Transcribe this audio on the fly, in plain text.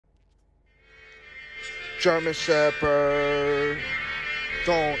German Shepherd,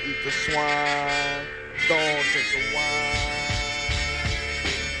 don't eat the swine, don't drink the wine.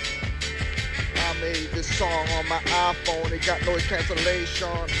 I made this song on my iPhone, it got noise cancellation,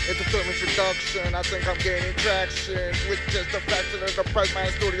 interference reduction. I think I'm gaining traction with just a fraction of the price. My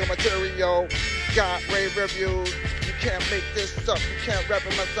studio material got rave reviews. You can't make this up, you can't rap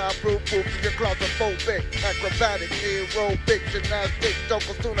in my soundproof booth. You're claustrophobic, acrobatic, aerobic, gymnastic,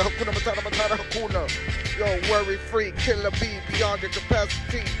 double tuna, hakuna matata matata hakuna. Yo, worry-free, killer bee beyond your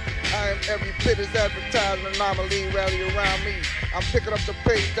capacity. I am every bit as advertised, an anomaly, rally around me. I'm picking up the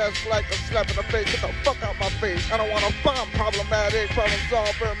pace, that's like a slap in the face. Get the fuck out my face. I don't want a bomb, problematic, problem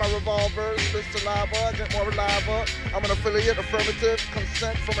solver. My revolver, spit saliva, I get more reliable. I'm an affiliate, affirmative,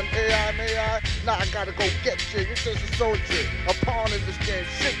 consent from an AI. Nah, I gotta go get you. You're just a soldier, a pawn in this game.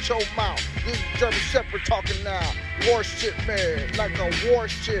 Shut your mouth. This is German Shepherd talking now. Warship man, like a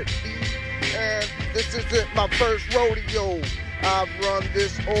warship. And this isn't my first rodeo. I've run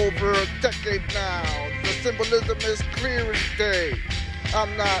this over a decade now. The symbolism is clear as day.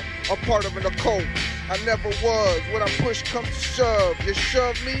 I'm not a part of an occult. I never was. When a push comes to shove, you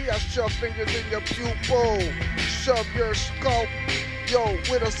shove me, I shove fingers in your pupil. Shove your scalp, yo,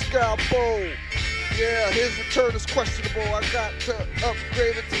 with a scalpel. Yeah, his return is questionable. I got to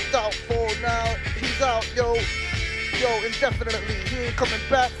upgrade it to doubtful. Now he's out, yo, indefinitely. He ain't coming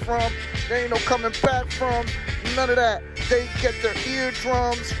back from. There ain't no coming back from. None of that. They get their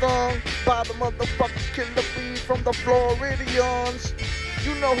eardrums stung by the motherfucking killer bee from the Floridians.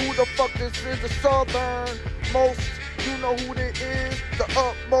 You know who the fuck this is, the southern most. You know who it is, the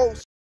utmost.